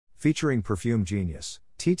Featuring Perfume Genius,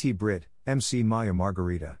 TT Britt, MC Maya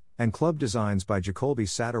Margarita, and club designs by Jacolby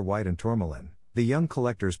Satterwhite and Tourmalin, the Young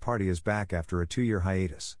Collectors Party is back after a 2-year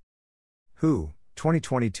hiatus. Who,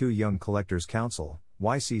 2022 Young Collectors Council,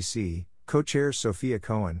 YCC, co-chairs Sophia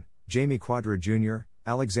Cohen, Jamie Quadra Jr.,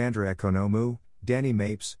 Alexandra Ekonomou, Danny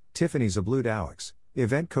Mapes, Tiffany Zablud-Owix,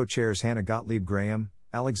 event co-chairs Hannah Gottlieb Graham,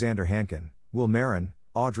 Alexander Hankin, Will Marin,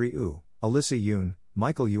 Audrey Wu, Alyssa Yoon,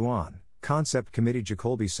 Michael Yuan, Concept Committee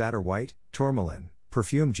Jacolby Satterwhite, Tourmalin,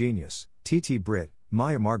 Perfume Genius, TT Britt,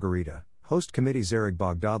 Maya Margarita, Host Committee Zarig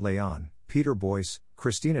Bogdad-Leon, Peter Boyce,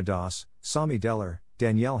 Christina Doss, Sami Deller,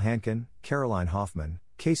 Danielle Hankin, Caroline Hoffman,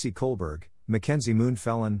 Casey Kohlberg, Mackenzie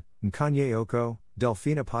Moon-Felon, Nkanye Oko,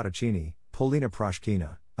 Delfina Potticini, Polina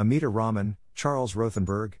Proshkina, Amita Rahman, Charles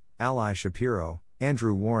Rothenberg, Ally Shapiro,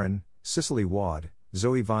 Andrew Warren, Cicely Wad,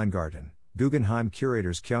 Zoe Weingarten, Guggenheim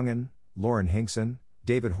curators Kyungin, Lauren Hinkson,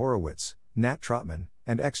 David Horowitz, Nat Trotman,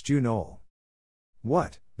 and X-Ju Knoll.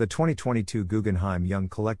 What? The 2022 Guggenheim Young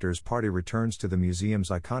Collectors Party returns to the museum's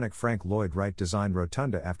iconic Frank Lloyd Wright-designed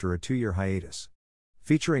rotunda after a 2-year hiatus.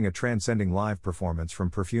 Featuring a transcending live performance from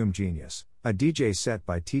Perfume Genius, a DJ set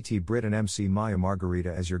by TT Britt and MC Maya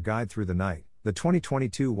Margarita as your guide through the night, the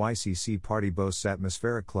 2022 YCC party boasts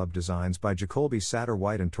atmospheric club designs by Jacolby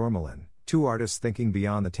Satterwhite and Tourmalin, two artists thinking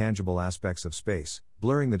beyond the tangible aspects of space,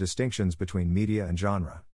 blurring the distinctions between media and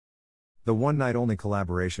genre. The one-night-only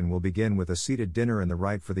collaboration will begin with a seated dinner in the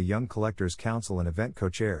Right for the Young Collectors Council and event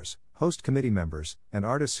co-chairs, host committee members, and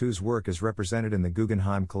artists whose work is represented in the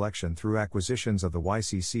Guggenheim collection through acquisitions of the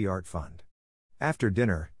YCC Art Fund. After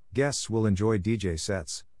dinner, guests will enjoy DJ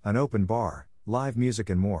sets, an open bar, live music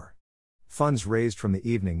and more. Funds raised from the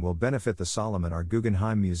evening will benefit the Solomon R.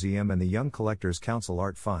 Guggenheim Museum and the Young Collectors Council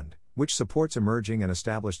Art Fund, which supports emerging and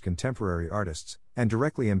established contemporary artists, and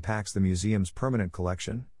directly impacts the museum's permanent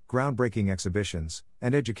collection, groundbreaking exhibitions,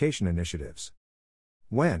 and education initiatives.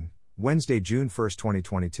 When? Wednesday, June 1,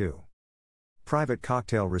 2022. Private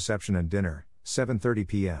cocktail reception and dinner, 7:30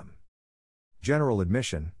 p.m. General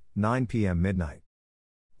admission, 9 p.m. midnight.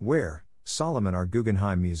 Where? Solomon R.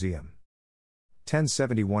 Guggenheim Museum.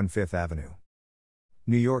 1071 Fifth Avenue.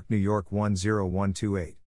 New York, New York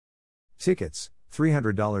 10128. Tickets,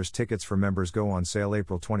 $300 tickets for members go on sale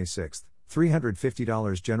April 26th,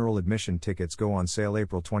 $350 general admission tickets go on sale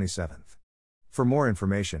April 27th. For more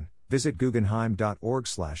information, visit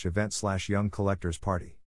guggenheim.org/event/Young Collectors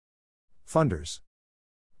Party. Funders.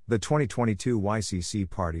 The 2022 YCC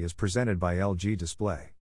Party is presented by LG Display.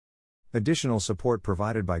 Additional support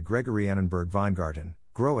provided by Gregory Annenberg Weingarten,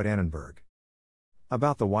 Grow at Annenberg.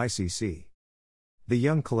 About the YCC. The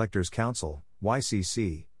Young Collectors Council,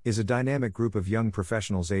 YCC, is a dynamic group of young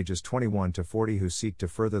professionals ages 21 to 40 who seek to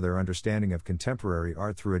further their understanding of contemporary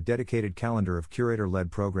art through a dedicated calendar of curator-led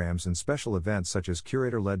programs and special events such as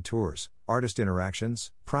curator-led tours, artist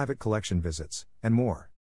interactions, private collection visits, and more.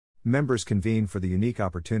 Members convene for the unique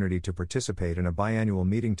opportunity to participate in a biannual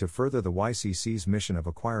meeting to further the YCC's mission of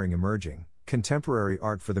acquiring emerging, contemporary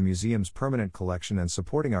art for the museum's permanent collection and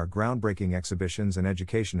supporting our groundbreaking exhibitions and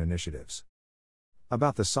education initiatives.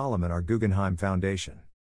 About the Solomon R. Guggenheim Foundation.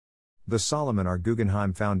 The Solomon R.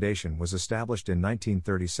 Guggenheim Foundation was established in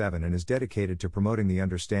 1937 and is dedicated to promoting the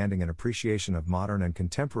understanding and appreciation of modern and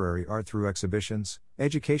contemporary art through exhibitions,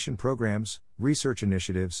 education programs, research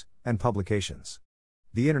initiatives, and publications.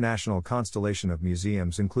 The international constellation of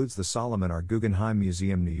museums includes the Solomon R. Guggenheim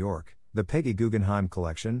Museum New York, the Peggy Guggenheim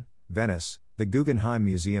Collection, Venice, the Guggenheim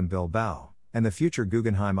Museum Bilbao, and the future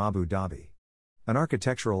Guggenheim Abu Dhabi. An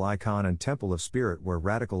architectural icon and temple of spirit where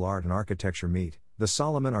radical art and architecture meet, the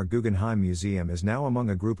Solomon R. Guggenheim Museum is now among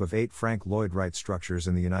a group of 8 Frank Lloyd Wright structures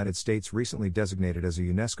in the United States recently designated as a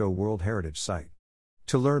UNESCO World Heritage Site.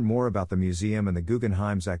 To learn more about the museum and the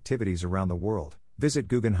Guggenheim's activities around the world, visit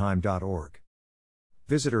guggenheim.org.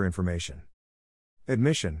 Visitor information.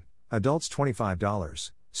 Admission, adults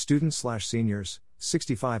 $25, students/seniors,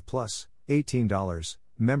 65 plus, $18,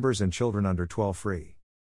 members and children under 12 free.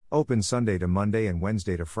 Open Sunday to Monday and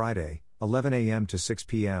Wednesday to Friday, 11 a.m. to 6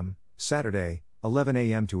 p.m., Saturday, 11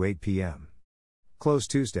 a.m. to 8 p.m. Close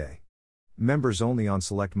Tuesday. Members only on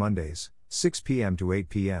select Mondays, 6 p.m. to 8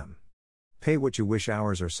 p.m. Pay what you wish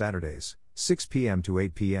hours are Saturdays, 6 p.m. to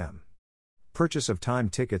 8 p.m. Purchase of time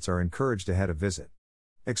tickets are encouraged ahead of visit.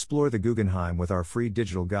 Explore the Guggenheim with our free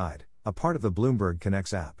digital guide, a part of the Bloomberg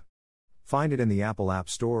Connects app. Find it in the Apple App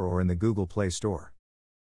Store or in the Google Play Store.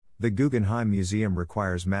 The Guggenheim Museum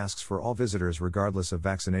requires masks for all visitors regardless of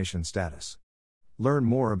vaccination status. Learn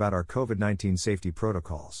more about our COVID-19 safety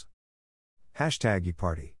protocols.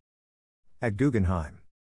 #YParty. At Guggenheim.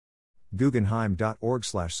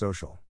 Guggenheim.org/social